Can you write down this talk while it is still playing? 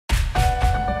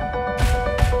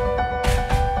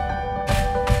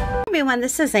everyone,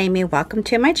 this is Amy. Welcome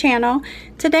to my channel.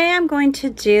 Today I'm going to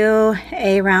do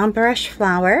a round brush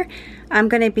flower. I'm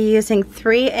going to be using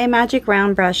 3 Amagic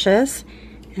round brushes,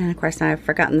 and of course now I've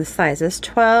forgotten the sizes,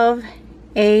 12,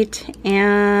 8,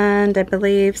 and I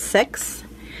believe 6.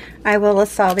 I will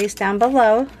list all these down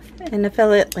below in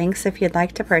affiliate links if you'd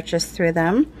like to purchase through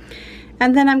them.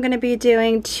 And then I'm going to be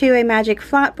doing 2 Amagic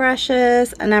flat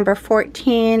brushes, a number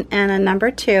 14 and a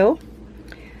number 2.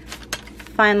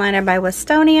 Fine liner by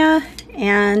Westonia,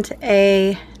 and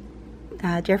a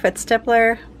Deerfoot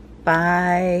stippler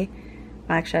by,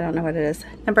 actually I don't know what it is,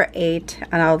 number 8,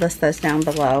 and I'll list those down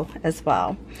below as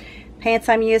well. Paints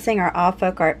I'm using are all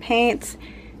FolkArt paints,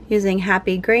 using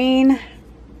Happy Green,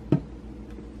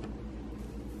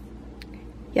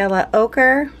 Yellow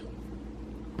Ochre,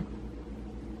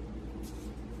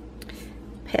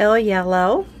 Pale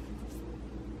Yellow,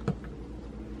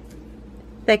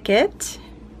 Thicket,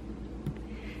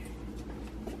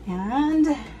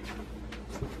 and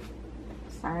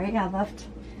sorry, I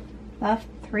left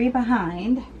 3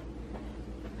 behind.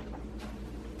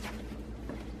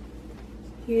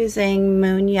 Using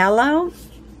Moon Yellow,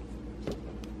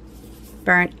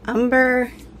 Burnt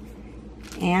Umber,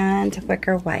 and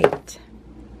Wicker White.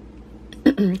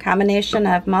 Combination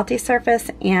of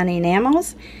multi-surface and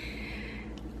enamels.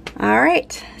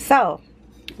 Alright, so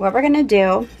what we're going to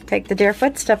do, take the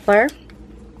Deerfoot stippler,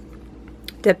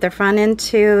 dip the front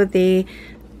into the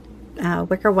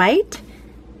Wicker White,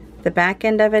 the back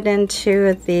end of it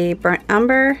into the Burnt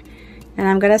Umber, and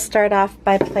I'm going to start off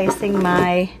by placing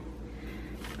my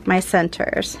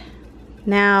centers.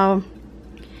 Now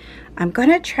I'm going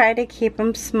to try to keep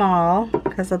them small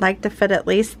because I'd like to fit at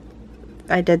least,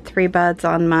 I did 3 buds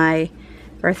on my,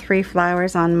 or 3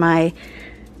 flowers on my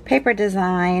paper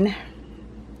design,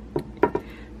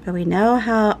 but we know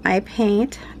how I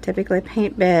paint, typically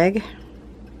paint big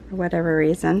for whatever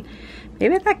reason.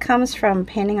 Maybe that comes from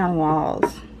painting on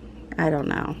walls, I don't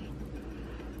know.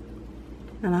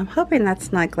 And I'm hoping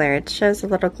that's not glare. It shows a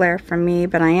little glare for me,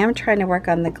 but I am trying to work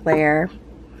on the glare.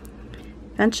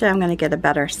 Eventually I'm going to get a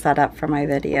better setup for my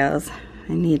videos.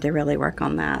 I need to really work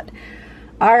on that.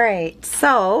 Alright,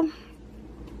 so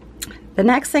the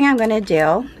next thing I'm going to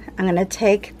do, I'm going to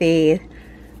take the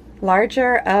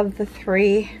larger of the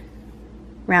 3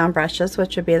 round brushes,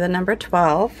 which would be the number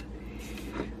 12.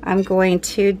 I'm going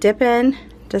to dip in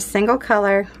just single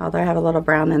color, although I have a little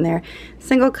brown in there,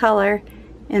 single color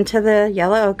into the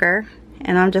yellow ochre,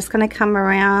 and I'm just going to come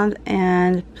around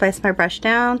and place my brush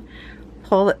down,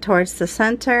 pull it towards the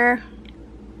center,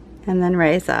 and then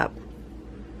raise up.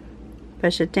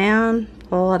 Push it down,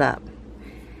 pull it up.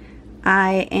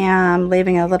 I am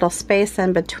leaving a little space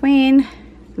in between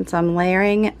since I'm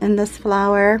layering in this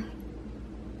flower.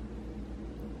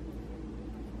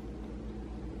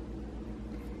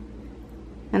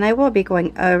 And I will be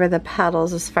going over the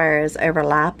petals as far as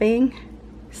overlapping,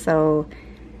 so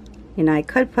you know, I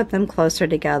could put them closer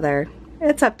together.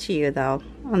 It's up to you though.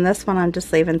 On this one I'm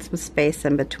just leaving some space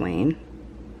in between.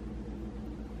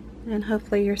 And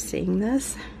hopefully you're seeing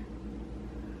this.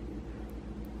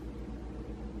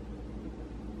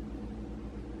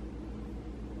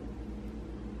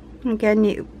 Again,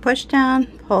 you push down,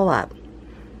 pull up.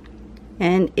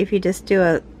 And if you just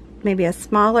do maybe a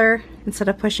smaller, instead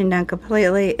of pushing down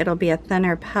completely, it'll be a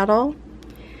thinner petal.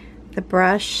 The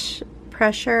brush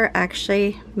pressure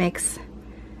actually makes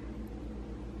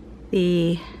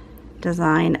the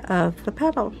design of the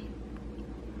petal.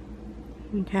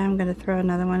 Okay, I'm going to throw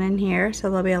another one in here so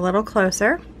they'll be a little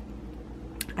closer.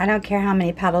 I don't care how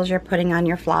many petals you're putting on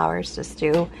your flowers, just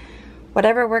do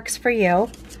whatever works for you.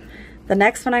 The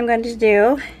next one I'm going to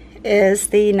do is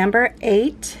the number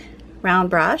 8 round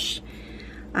brush.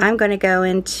 I'm going to go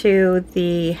into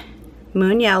the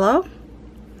Moon Yellow.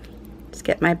 Just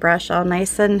get my brush all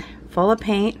nice and full of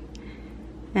paint,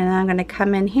 and I'm going to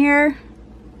come in here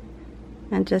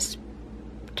and just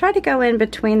try to go in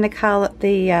between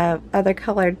the other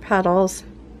colored petals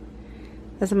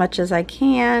as much as I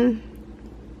can.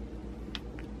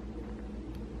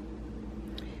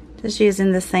 Just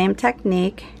using the same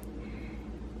technique.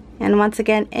 And once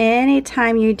again,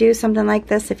 anytime you do something like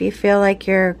this, if you feel like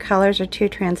your colors are too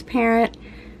transparent,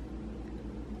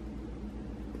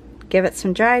 give it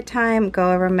some dry time,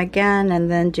 go over them again, and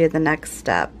then do the next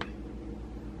step.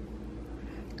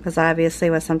 Because obviously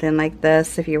with something like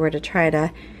this, if you were to try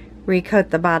to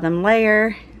recoat the bottom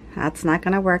layer, that's not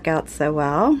going to work out so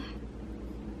well.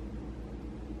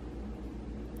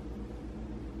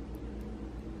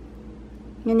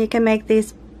 And you can make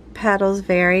these petals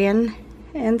vary in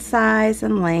size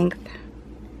and length.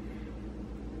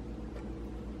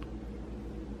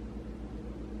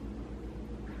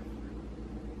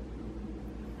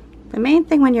 The main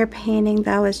thing when you're painting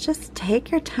though is just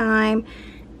take your time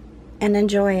and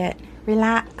enjoy it.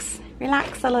 Relax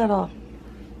a little.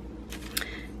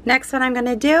 Next, what I'm going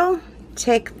to do,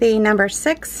 take the number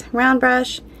 6 round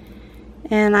brush,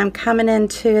 and I'm coming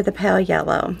into the pale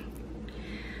yellow.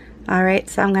 Alright,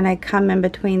 so I'm going to come in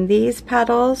between these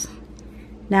petals.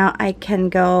 Now I can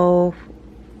go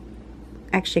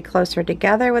actually closer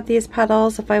together with these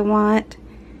petals if I want,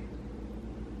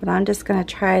 but I'm just going to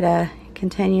try to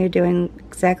continue doing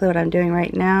exactly what I'm doing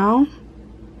right now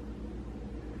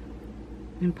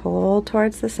and pull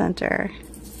towards the center.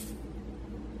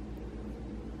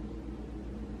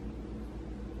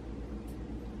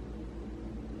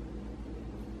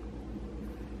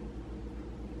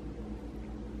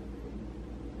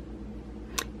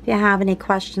 If you have any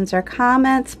questions or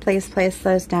comments, please place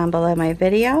those down below my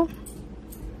video.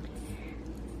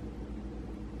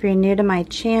 If you're new to my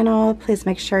channel, please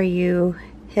make sure you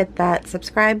hit that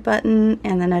subscribe button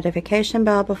and the notification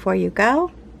bell before you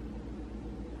go.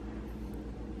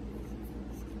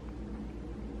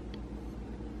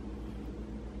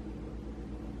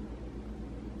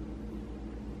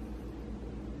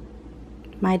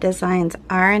 My designs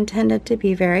are intended to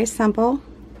be very simple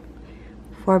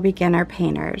for beginner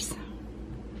painters.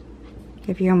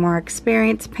 If you're a more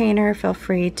experienced painter, feel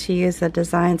free to use the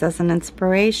designs as an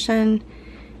inspiration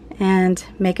and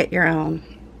make it your own.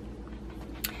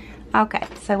 Okay,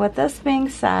 so with this being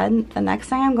said, the next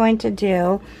thing I'm going to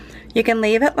do, you can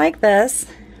leave it like this.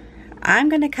 I'm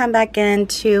going to come back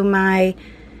into my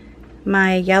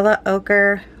yellow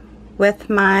ochre with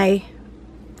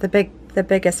the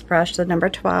biggest brush, the number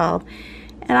 12.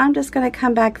 And I'm just going to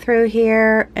come back through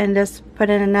here and just put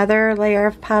in another layer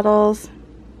of petals.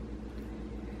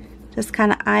 Just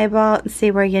kind of eyeball it and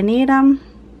see where you need them.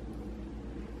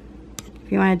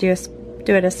 If you want to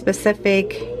do it a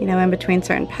specific, in between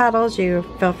certain petals, you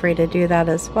feel free to do that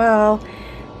as well.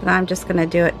 But I'm just going to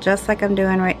do it just like I'm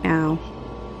doing right now.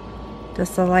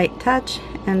 Just a light touch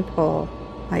and pull.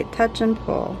 Light touch and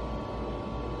pull.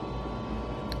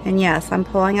 And yes, I'm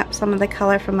pulling up some of the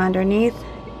color from underneath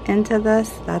into this.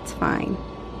 That's fine.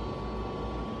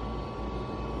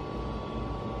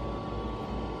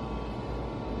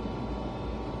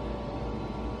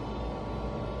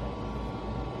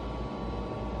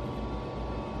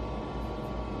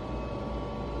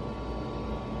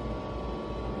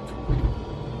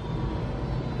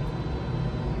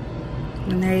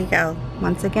 And there you go.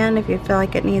 Once again, if you feel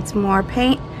like it needs more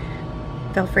paint,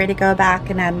 feel free to go back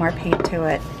and add more paint to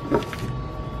it.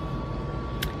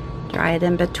 Dry it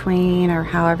in between or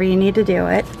however you need to do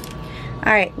it.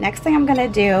 Alright, next thing I'm going to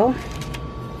do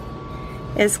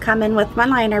is come in with my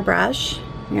liner brush.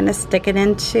 I'm going to stick it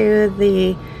into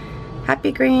the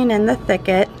happy green and the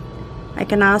thicket. I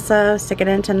can also stick it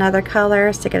into another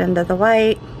color, stick it into the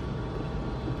white,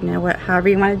 however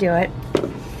you want to do it.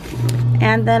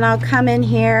 And then I'll come in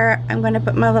here, I'm going to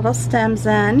put my little stems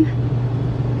in.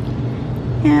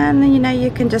 And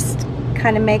you can just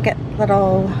kind of make it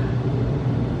little,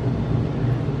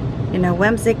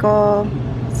 whimsical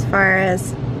as far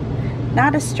as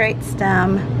not a straight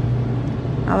stem.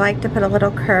 I like to put a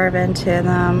little curve into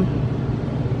them.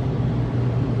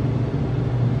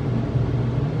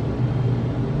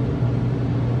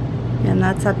 And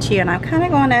that's up to you. And I'm kind of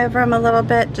going over them a little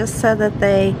bit just so that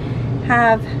they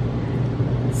have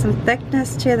some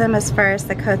thickness to them as far as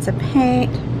the coats of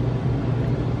paint.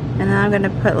 And then I'm going to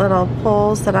put little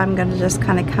pulls that I'm going to just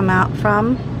kind of come out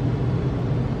from.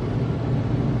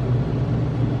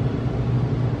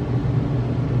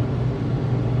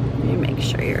 Let me make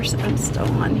sure I'm still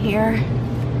on here.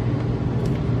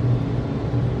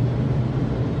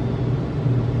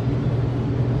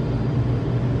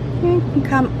 You can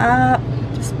come up,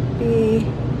 just be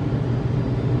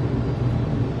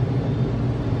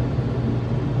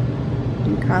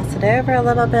cross it over a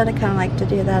little bit. I kind of like to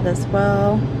do that as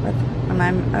well when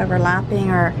I'm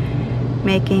overlapping or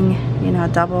making, a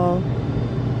double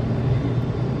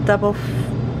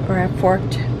or a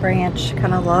forked branch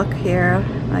kind of look here,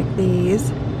 like these.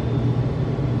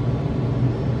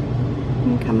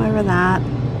 And come over that.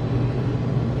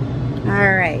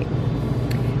 Alright.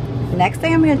 Next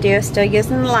thing I'm going to do is still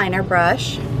using the liner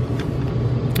brush.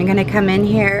 I'm going to come in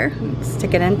here,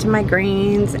 stick it into my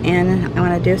greens, and I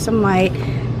want to do some white,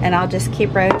 and I'll just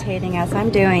keep rotating as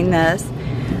I'm doing this.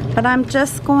 But I'm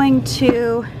just going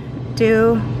to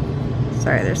do,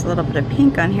 sorry, there's a little bit of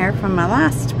pink on here from my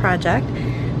last project.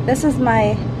 This is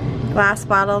my glass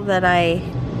bottle that I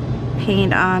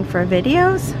paint on for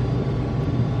videos.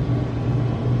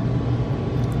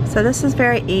 So this is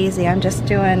very easy. I'm just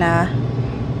doing a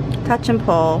touch and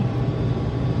pull.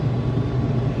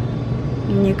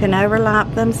 And you can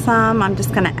overlap them some. I'm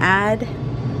just going to add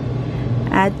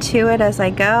to it as I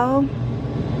go.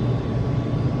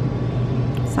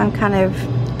 So I'm kind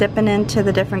of dipping into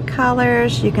the different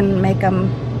colors. You can make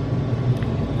them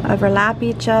overlap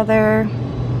each other.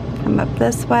 Come up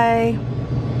this way.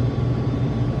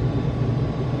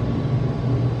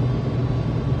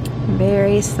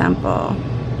 Very simple.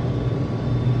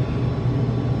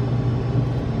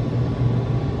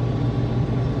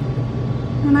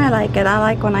 And I like it. I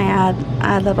like when I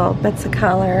add little bits of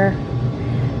color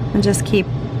and just keep,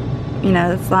 you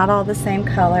know, it's not all the same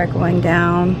color going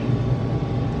down.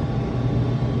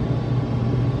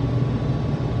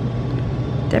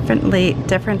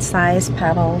 Different size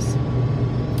petals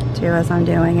too as I'm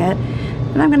doing it.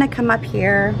 And I'm going to come up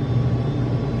here,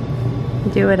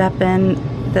 do it up in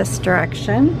this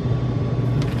direction.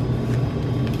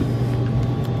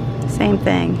 Same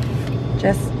thing.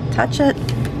 Just touch it,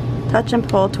 touch and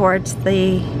pull towards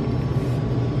the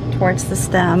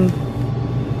stem.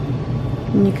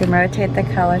 And you can rotate the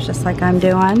colors just like I'm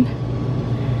doing.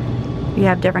 You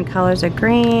have different colors of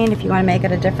green. If you want to make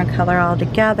it a different color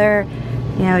altogether,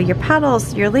 you know, your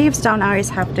petals, your leaves don't always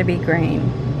have to be green.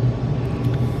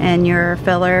 And your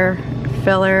filler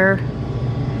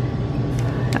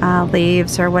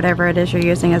leaves or whatever it is you're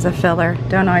using as a filler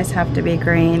don't always have to be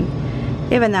green,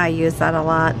 even though I use that a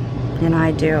lot. You know,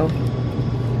 I do.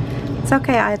 It's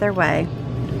okay either way.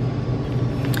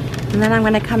 And then I'm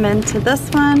going to come into this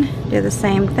one, do the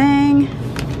same thing.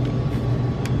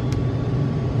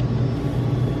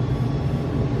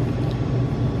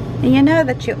 And you know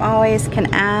that you always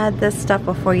can add this stuff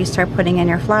before you start putting in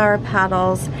your flower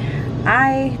petals.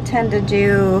 I tend to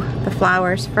do the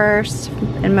flowers first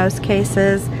in most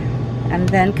cases and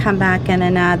then come back in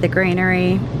and add the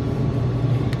greenery.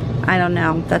 I don't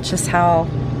know, that's just how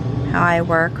I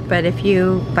work. But if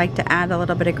you like to add a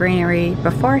little bit of greenery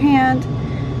beforehand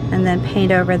and then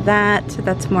paint over that,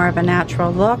 that's more of a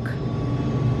natural look,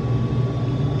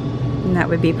 and that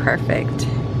would be perfect.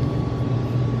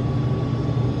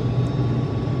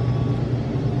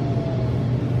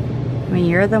 When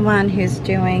you're the one who's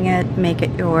doing it, make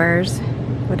it yours.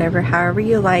 However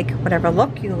you like, whatever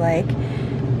look you like,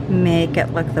 make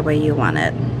it look the way you want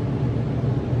it.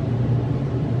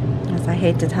 As I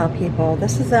hate to tell people,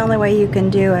 this is the only way you can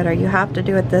do it, or you have to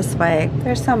do it this way.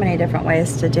 There's so many different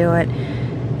ways to do it.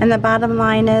 And the bottom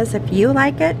line is, if you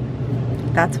like it,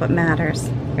 that's what matters,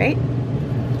 right?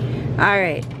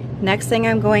 Alright, next thing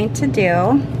I'm going to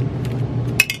do,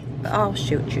 oh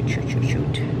shoot, I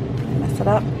messed it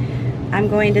up. I'm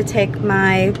going to take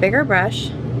my bigger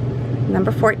brush,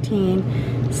 number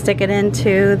 14, stick it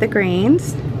into the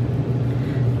greens,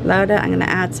 load it. I'm going to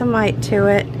add some white to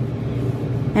it.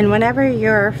 And whenever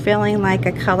you're feeling like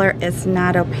a color is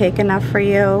not opaque enough for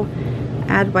you,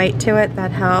 add white to it.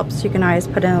 That helps. You can always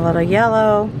put in a little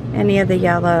yellow, any of the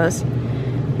yellows.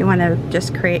 If you want to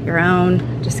just create your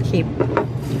own, just keep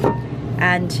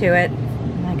adding to it.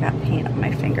 And I got paint on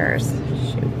my fingers.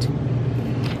 Shoot.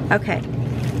 Okay.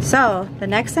 So the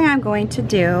next thing I'm going to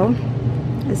do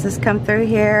is just come through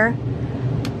here,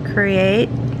 create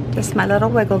just my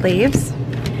little wiggle leaves,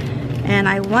 and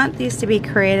I want these to be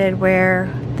created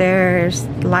where there's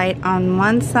light on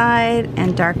one side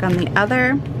and dark on the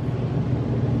other.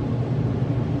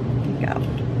 There you go.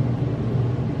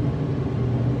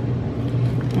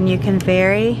 And you can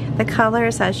vary the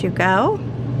colors as you go.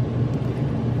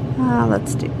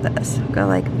 Let's do this. Go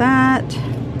like that.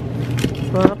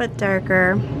 A little bit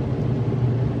darker.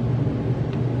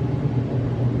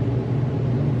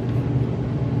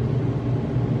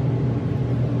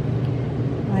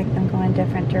 I like them going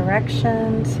different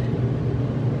directions.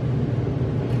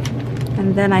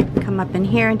 And then I can come up in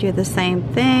here and do the same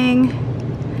thing.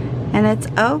 And it's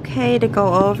okay to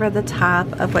go over the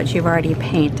top of what you've already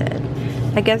painted.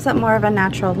 It gives it more of a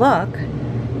natural look,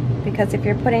 because if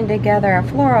you're putting together a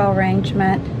floral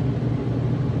arrangement,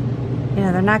 you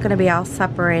know, they're not going to be all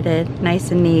separated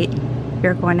nice and neat.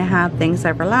 You're going to have things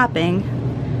overlapping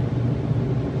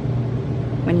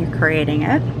when you're creating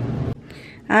it.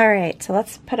 Alright, so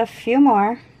let's put a few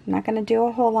more. I'm not going to do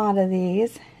a whole lot of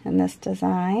these in this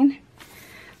design.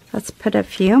 Let's put a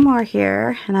few more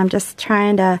here, and I'm just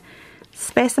trying to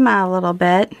space them out a little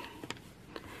bit.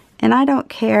 And I don't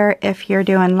care if you're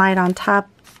doing light on top,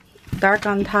 dark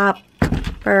on top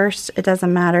first. It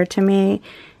doesn't matter to me.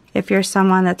 If you're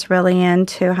someone that's really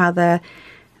into how the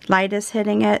light is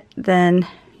hitting it, then,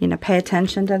 you know, pay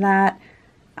attention to that.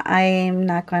 I'm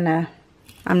not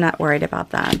worried about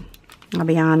that. I'll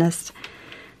be honest.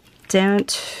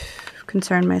 Don't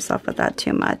concern myself with that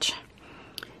too much.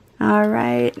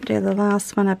 Alright, do the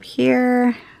last one up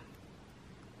here.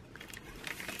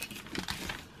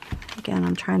 Again,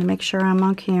 I'm trying to make sure I'm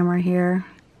on camera here.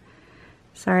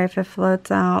 Sorry if it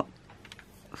floats off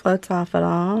at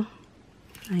all.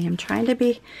 I am trying to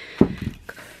be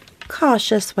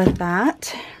cautious with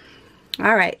that.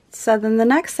 All right, so then the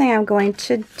next thing I'm going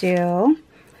to do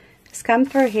is come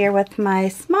through here with my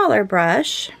smaller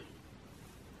brush,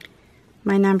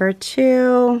 my number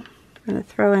 2. I'm going to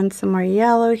throw in some more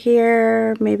yellow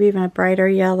here, maybe even a brighter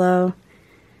yellow.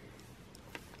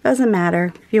 Doesn't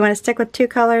matter. If you want to stick with 2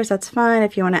 colors, that's fine.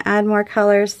 If you want to add more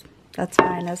colors, that's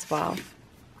fine as well.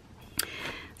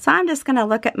 So I'm just going to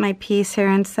look at my piece here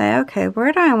and say, okay,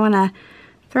 where do I want to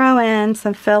throw in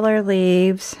some filler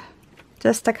leaves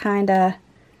just to kind of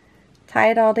tie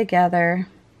it all together.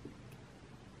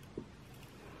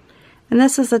 And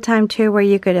this is the time too where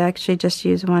you could actually just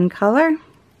use one color,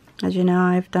 as you know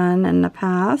I've done in the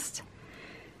past.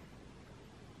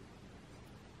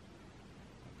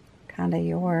 Kind of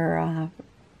your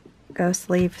ghost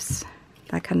leaves,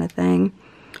 that kind of thing.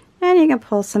 And you can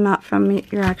pull some out from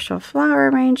your actual flower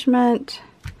arrangement.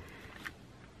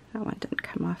 That one didn't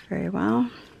come off very well.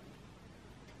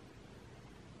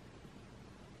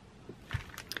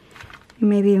 You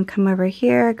maybe even come over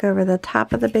here, go over the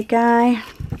top of the big guy.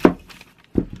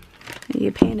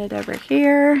 You paint it over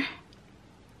here.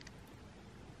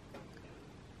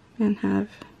 And have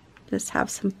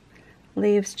some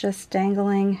leaves just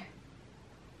dangling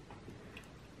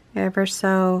ever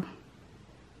so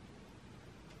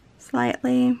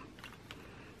slightly.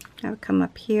 I would come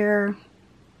up here,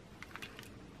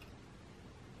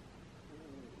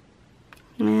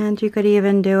 and you could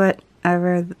even do it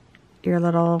over your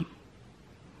little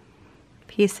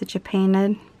piece that you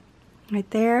painted right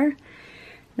there.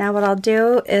 Now what I'll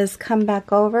do is come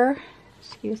back over,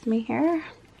 excuse me here,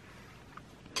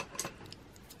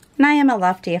 and I am a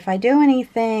lefty. If I do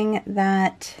anything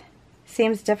that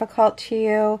seems difficult to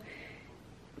you,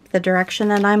 the direction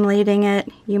that I'm leading it,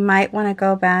 you might want to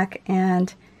go back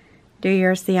and do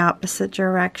yours the opposite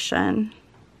direction,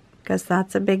 because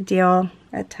that's a big deal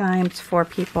at times for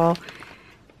people.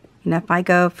 You know, if I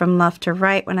go from left to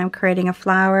right when I'm creating a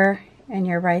flower and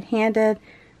you're right-handed,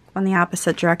 going the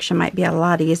opposite direction might be a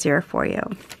lot easier for you.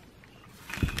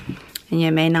 And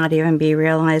you may not even be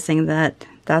realizing that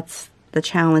that's the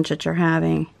challenge that you're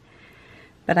having.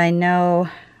 But I know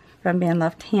from being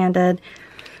left-handed,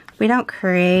 we don't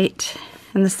create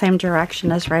in the same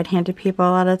direction as right-handed people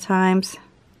a lot of times.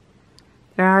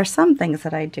 There are some things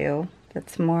that I do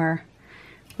that's more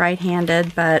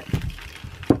right-handed, but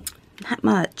not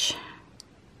much.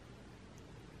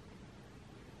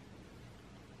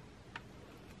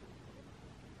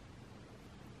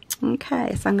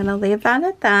 Okay, so I'm going to leave that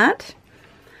at that.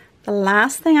 The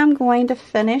last thing I'm going to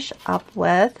finish up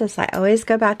with is I always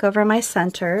go back over my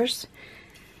centers.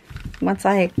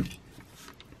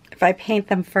 If I paint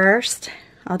them first,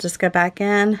 I'll just go back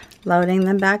in, loading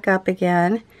them back up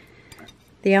again.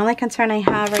 The only concern I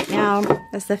have right now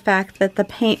is the fact that the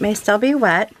paint may still be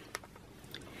wet,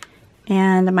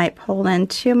 and I might pull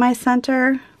into my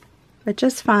center, which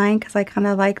is fine because I kind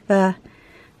of like the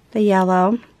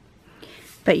yellow.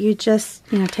 But you just,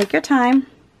 take your time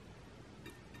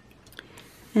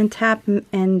and tap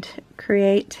and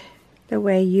create the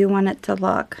way you want it to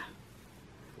look.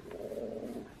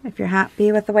 If you're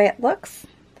happy with the way it looks,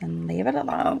 then leave it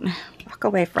alone. Walk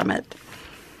away from it.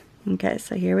 Okay,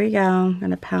 so here we go. I'm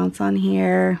going to pounce on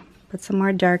here, put some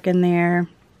more dark in there,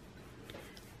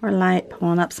 or light,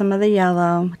 pulling up some of the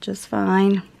yellow, which is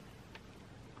fine.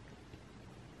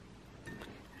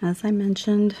 As I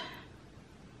mentioned,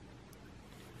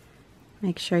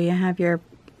 make sure you have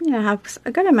have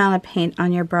a good amount of paint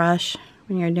on your brush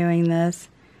when you're doing this,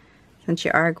 since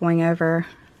you are going over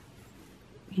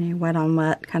wet on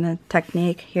wet kind of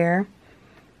technique here.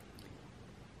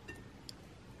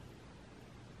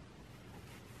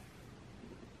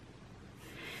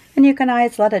 And you can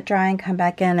always let it dry and come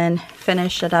back in and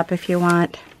finish it up if you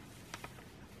want,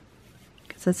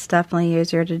 because it's definitely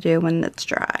easier to do when it's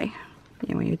dry,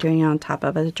 when you're doing it on top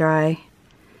of a dry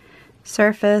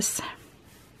surface,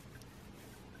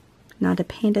 not a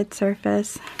painted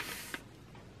surface,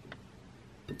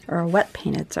 or a wet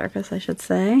painted surface I should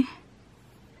say.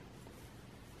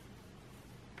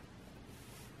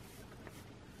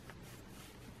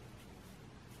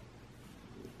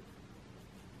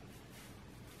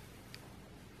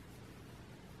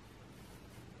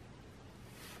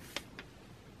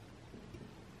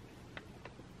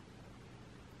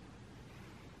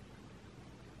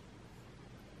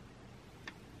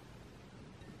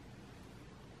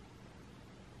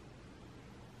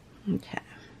 Okay,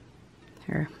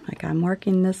 here, like I'm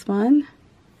working this one.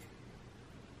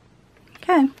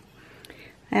 Okay,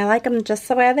 I like them just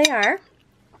the way they are.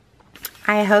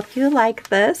 I hope you like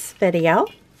this video.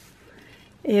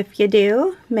 If you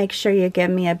do, make sure you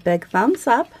give me a big thumbs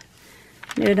up.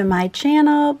 New to my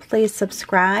channel, please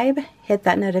subscribe, hit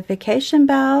that notification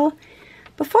bell.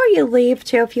 Before you leave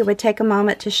too, if you would take a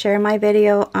moment to share my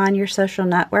video on your social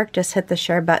network, just hit the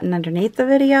share button underneath the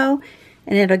video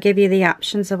and it'll give you the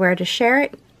options of where to share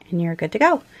it and you're good to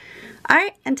go.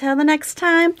 Alright, until the next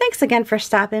time, thanks again for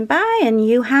stopping by and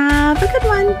you have a good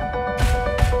one.